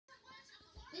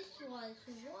was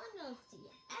one of the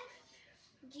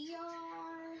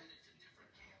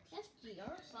fgr5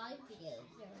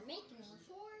 videos they were making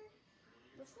before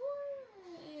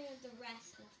the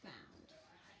rest was found.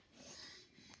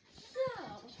 So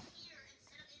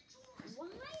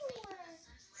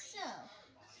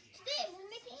today we're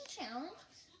making a challenge.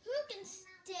 Who can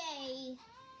stay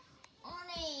on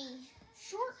a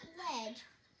short ledge?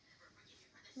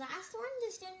 Last one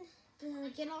just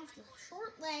didn't get off the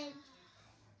short ledge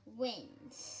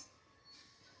wins.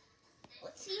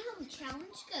 Let's see how the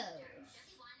challenge goes.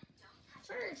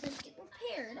 First, let's get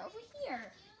prepared over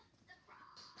here.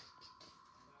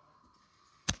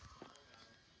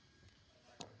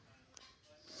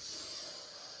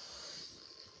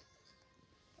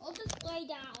 I'll just lay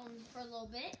down for a little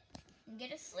bit and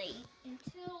get asleep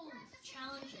until the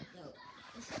challenge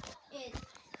is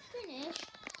finished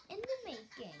in the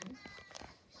making.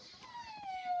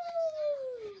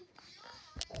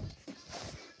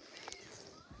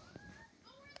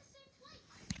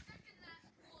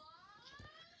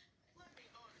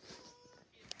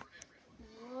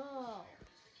 Whoa.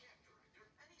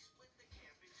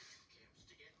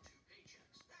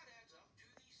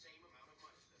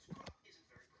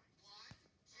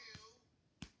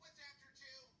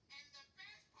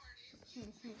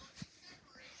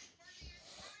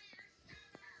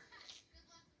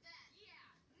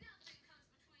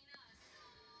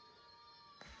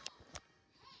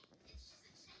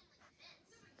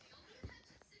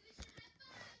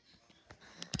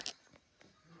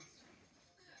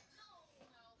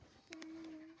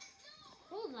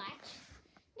 Hold that.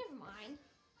 Never mind.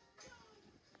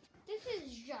 This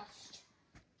is just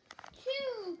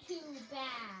too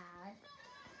bad.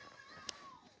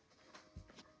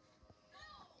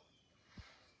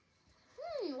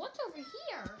 What's over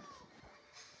here?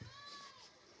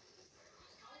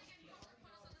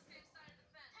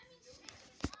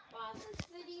 Pause this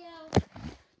video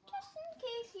just in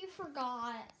case you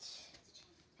forgot.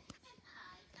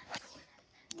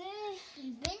 The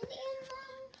vending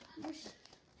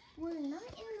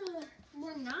room,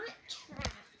 we're not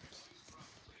trapped.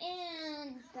 And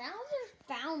Bowser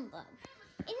found them.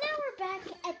 And now we're back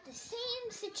at the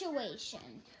same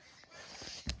situation.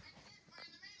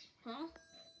 Huh?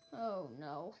 Oh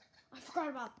no. I forgot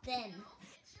about them.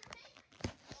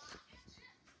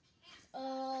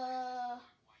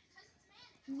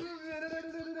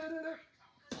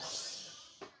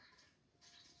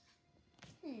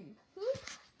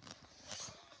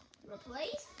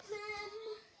 Replace them.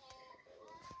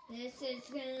 This is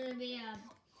gonna be a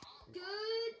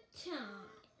good time.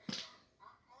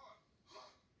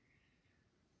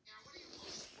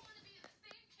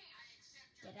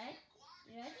 Did I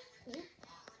just poop?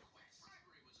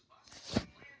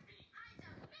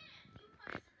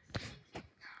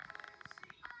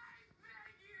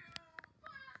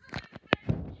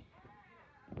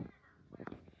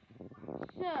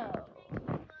 So,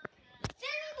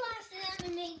 Fairy blasted them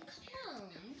and made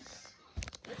clones,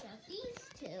 which are these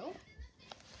two,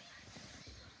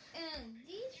 and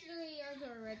these three are the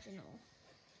original.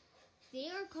 They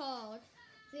are called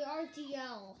the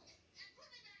RDL.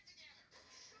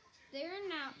 They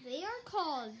are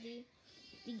called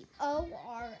the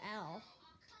ORL,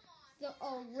 the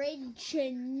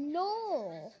original.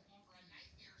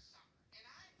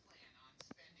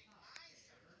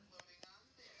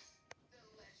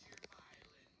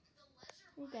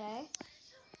 Okay,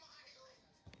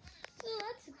 so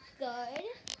that's good.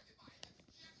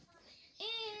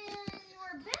 And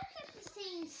we're back at the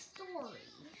same story.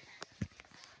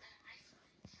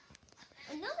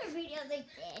 Another video they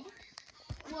did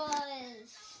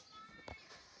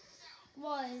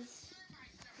was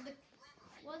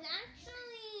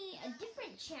actually a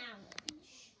different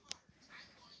challenge.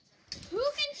 Who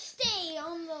can stay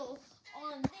on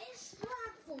this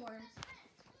platform?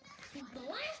 The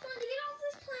last one to get off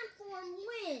this platform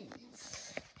wins.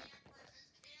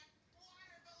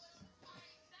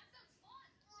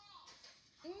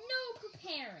 No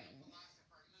preparing.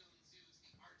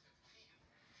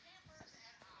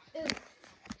 Ooh.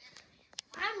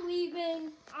 I'm leaving.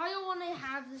 I don't want to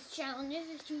have this challenge. This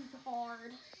is too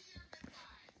hard.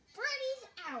 Freddy's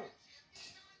out.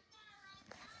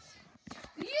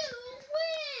 You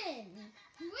win.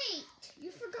 Wait, you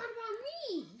forgot about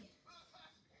me.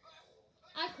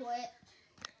 I quit.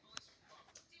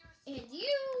 And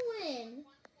you win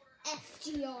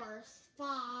fgr5.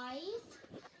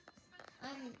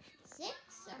 I'm 6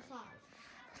 or 5?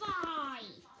 5.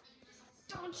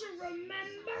 Don't you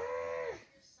remember?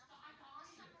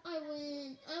 I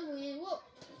win. Whoa.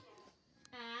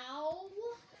 Ow.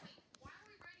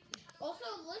 Also,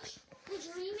 let's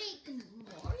remake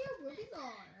Mario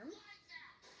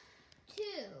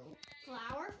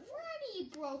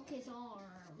broke his arm.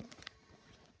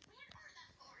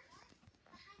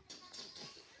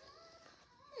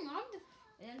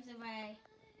 That's the way.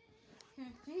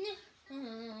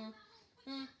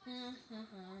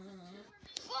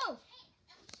 Oh!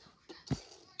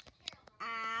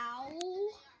 Ow!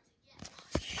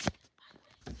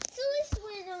 So this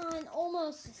went on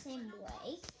almost the same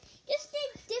way. Just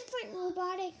a different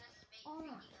robotic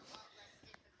arm.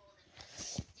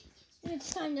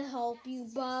 It's time to help you,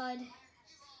 bud.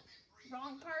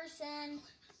 Wrong person.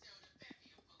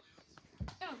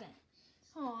 Okay.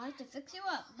 Oh, I have to fix you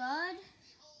up, bud.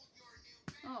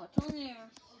 Oh, it's on there.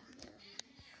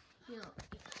 Your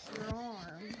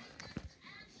arm.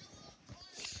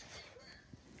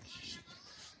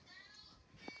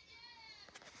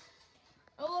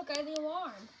 Oh, look, I have the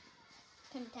alarm.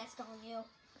 Can test on you.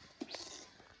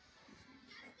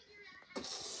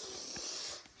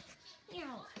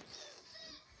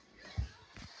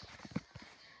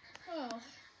 Oh,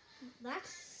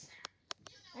 that's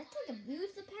like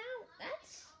abuse of power.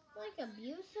 That's like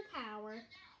abuse of power.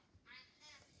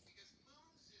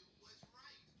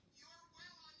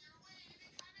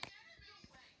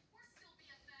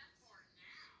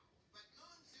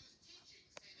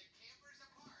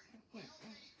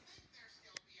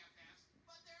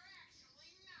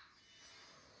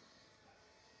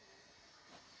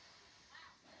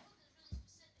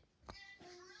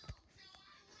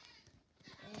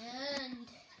 And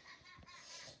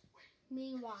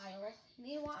meanwhile,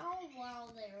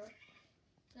 while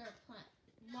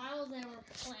they were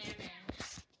planning,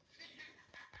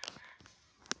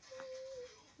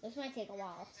 this might take a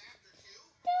while.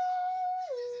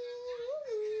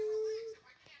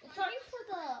 Sorry for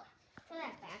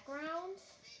that background.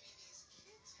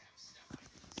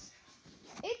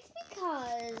 It's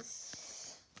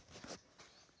because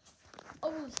I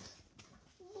was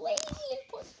lazy and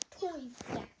put toys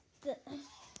back.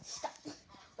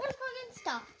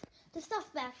 The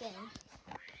stuff back in.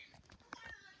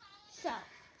 So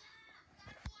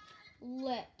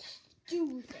let's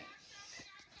do this.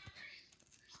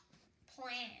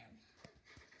 Plan.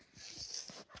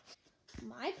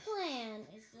 My plan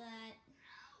is that,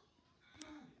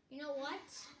 you know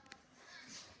what?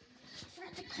 I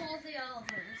have to call the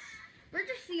others. We're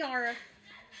just the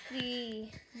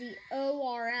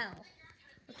ORL.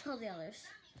 Let's call the others.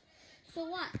 So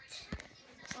what?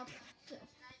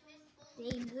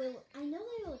 They will. I know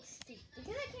they will escape because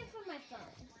I can't find my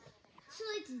phone. So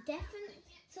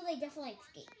they definitely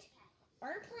escaped.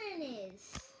 Our plan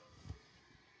is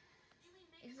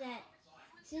that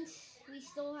since we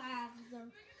still have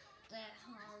the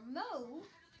remote,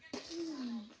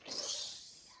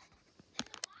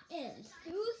 and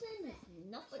Susan has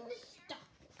nothing to stop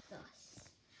us,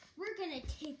 we're gonna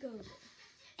take over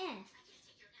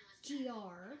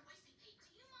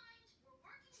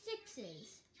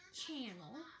fgr5's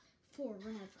channel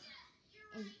forever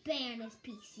and ban his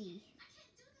PC.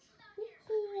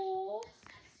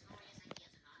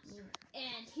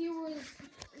 And here was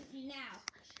now.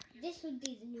 This would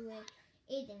be the new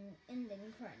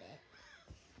ending credit.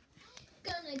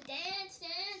 Gonna dance,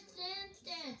 dance, dance,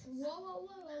 dance. Whoa, whoa,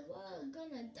 whoa, whoa, whoa.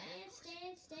 Gonna dance,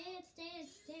 dance, dance,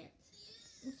 dance, dance.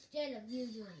 Instead of you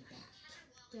doing that.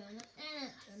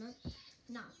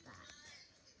 Not that.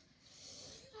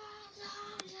 No.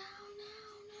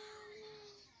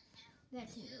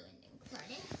 That's new ending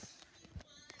credits.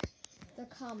 They're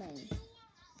coming.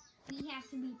 We have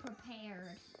to be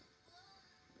prepared.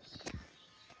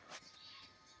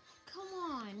 Come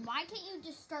on, why can't you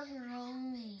just start your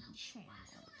own channel?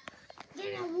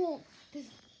 Then I won't,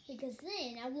 because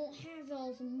then I won't have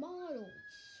those models.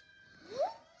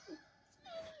 They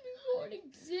won't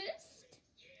exist?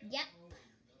 Yep.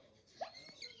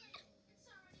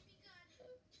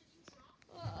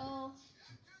 Uh-oh.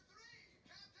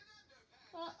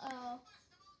 Uh-oh.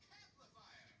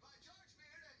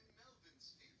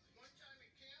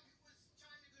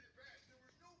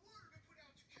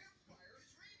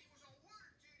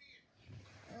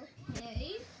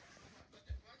 Okay.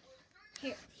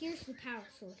 Here's the power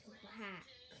source of the hack.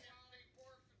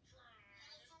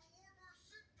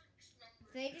 If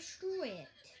they destroy it,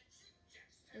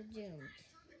 they're doomed.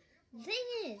 The thing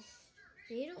is,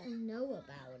 they don't know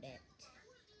about it.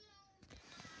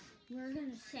 We're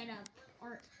gonna set up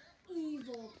our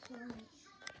evil plan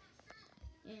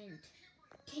and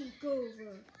take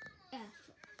over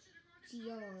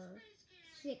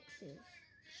fgr5's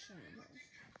channel.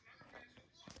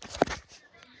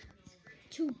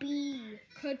 To be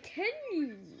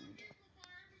continued.